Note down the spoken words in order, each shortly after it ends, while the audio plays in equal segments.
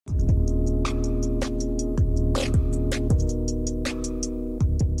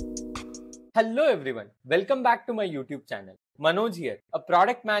Hello everyone, welcome back to my YouTube channel. Manoj here, a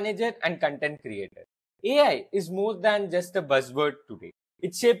product manager and content creator. AI is more than just a buzzword today.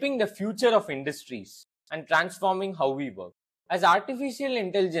 It's shaping the future of industries and transforming how we work. As artificial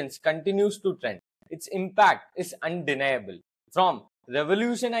intelligence continues to trend, its impact is undeniable. From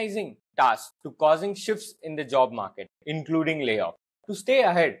revolutionizing tasks to causing shifts in the job market, including layoff. To stay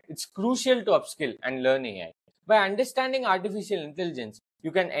ahead, it's crucial to upskill and learn AI. By understanding artificial intelligence,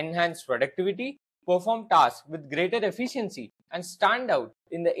 you can enhance productivity, perform tasks with greater efficiency, and stand out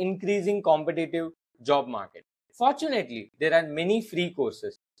in the increasing competitive job market. Fortunately, there are many free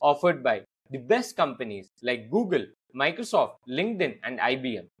courses offered by the best companies like Google, Microsoft, LinkedIn, and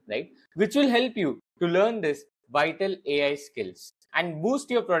IBM, right? Which will help you to learn this vital AI skills and boost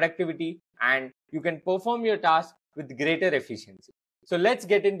your productivity, and you can perform your task with greater efficiency. So let's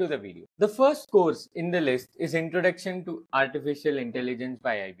get into the video. The first course in the list is Introduction to Artificial Intelligence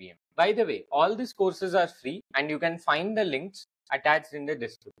by IBM. By the way, all these courses are free and you can find the links attached in the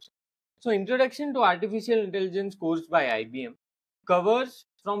description. So Introduction to Artificial Intelligence course by IBM covers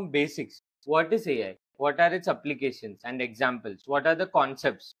from basics. What is AI? What are its applications and examples? What are the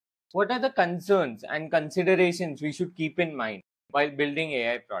concepts? What are the concerns and considerations we should keep in mind while building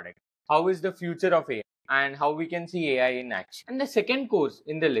AI product? How is the future of AI? And how we can see AI in action. And the second course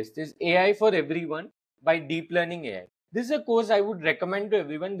in the list is AI for Everyone by Deep Learning AI. This is a course I would recommend to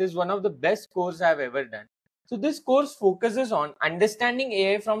everyone. This is one of the best courses I've ever done. So this course focuses on understanding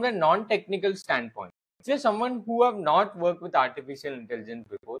AI from a non-technical standpoint. If you're someone who have not worked with artificial intelligence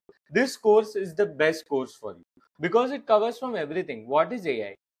before, this course is the best course for you because it covers from everything. What is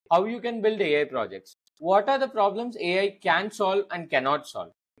AI? How you can build AI projects? What are the problems AI can solve and cannot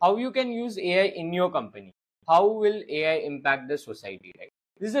solve? How you can use AI in your company. How will AI impact the society, right?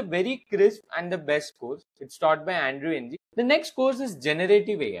 This is a very crisp and the best course. It's taught by Andrew Ng. The next course is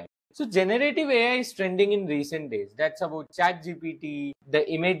Generative AI. So generative AI is trending in recent days. That's about ChatGPT, the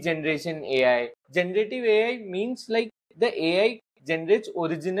image generation AI. Generative AI means like the AI generates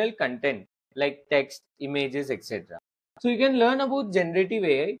original content like text, images, etc. So you can learn about generative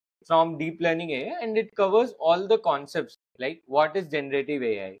AI from deep learning AI, and it covers all the concepts like what is generative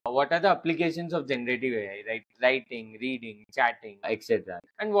AI, what are the applications of generative AI, right? Writing, reading, chatting, etc.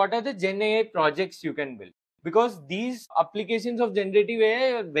 And what are the Gen AI projects you can build, because these applications of generative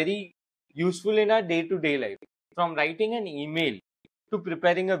AI are very useful in our day-to-day life. From writing an email to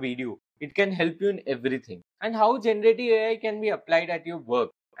preparing a video, it can help you in everything. And how generative AI can be applied at your work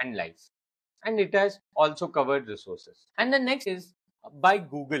and life. And it has also covered resources. And the next is by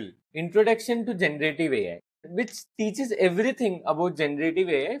Google, Introduction to Generative AI, which teaches everything about generative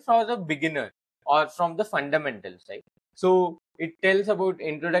AI for the beginner or from the fundamentals, right? So it tells about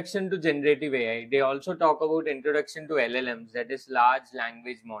introduction to generative AI. They also talk about introduction to LLMs, that is large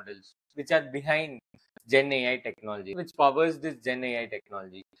language models, which are behind Gen AI technology, which powers this Gen AI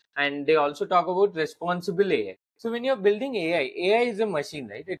technology. And they also talk about responsible AI. So when you're building AI is a machine,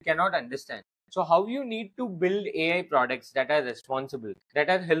 right? It cannot understand. So how you need to build AI products that are responsible, that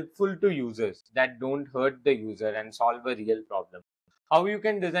are helpful to users, that don't hurt the user and solve a real problem. How you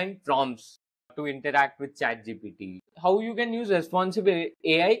can design prompts to interact with ChatGPT. How you can use responsible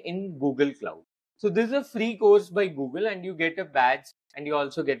AI in Google Cloud. So this is a free course by Google and you get a badge and you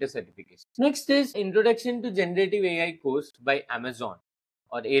also get a certification. Next is Introduction to Generative AI course by Amazon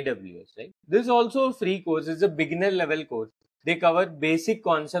or AWS, right? This is also a free course. It's a beginner level course. They cover basic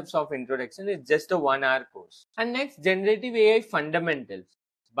concepts of introduction. It's just a 1 hour course. And next, Generative AI Fundamentals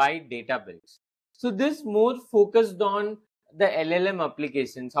by Databricks. So this more focused on the LLM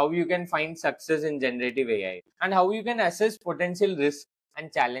applications, how you can find success in generative AI, and how you can assess potential risks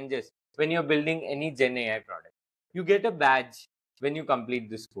and challenges when you're building any Gen AI product. You get a badge when you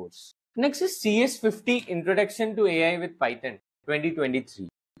complete this course. Next is CS50 Introduction to AI with Python 2023.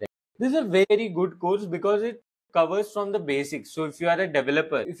 This is a very good course because it covers from the basics. So if you are a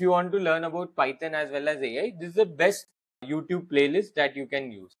developer, if you want to learn about Python as well as AI, this is the best YouTube playlist that you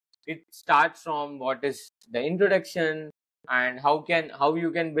can use. It starts from what is the introduction and how you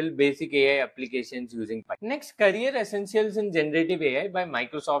can build basic AI applications using Python. Next, Career Essentials in Generative AI by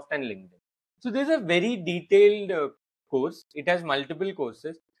Microsoft and LinkedIn. So this is a very detailed course. It has multiple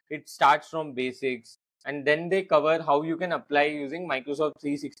courses. It starts from basics, and then they cover how you can apply using Microsoft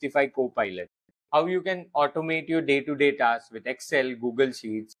 365 Copilot, how you can automate your day-to-day tasks with Excel, Google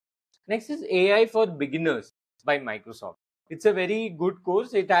Sheets. Next is AI for Beginners by Microsoft. It's a very good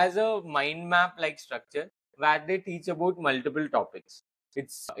course. It has a mind map like structure where they teach about multiple topics.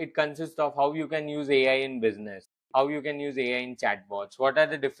 It consists of how you can use AI in business, how you can use AI in chatbots, what are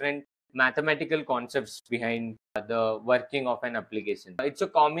the different mathematical concepts behind the working of an application. It's a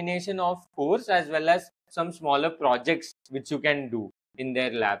combination of course as well as some smaller projects which you can do in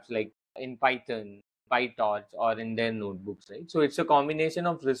their labs, like in Python, PyTorch, or in their notebooks, right? So it's a combination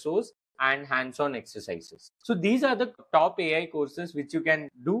of resource and hands-on exercises. So these are the top AI courses which you can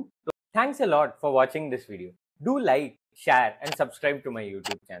do. Thanks a lot for watching this video. Do like, share, and subscribe to my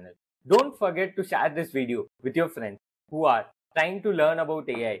YouTube channel. Don't forget to share this video with your friends who are trying to learn about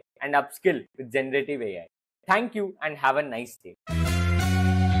AI and upskill with generative AI. Thank you and have a nice day.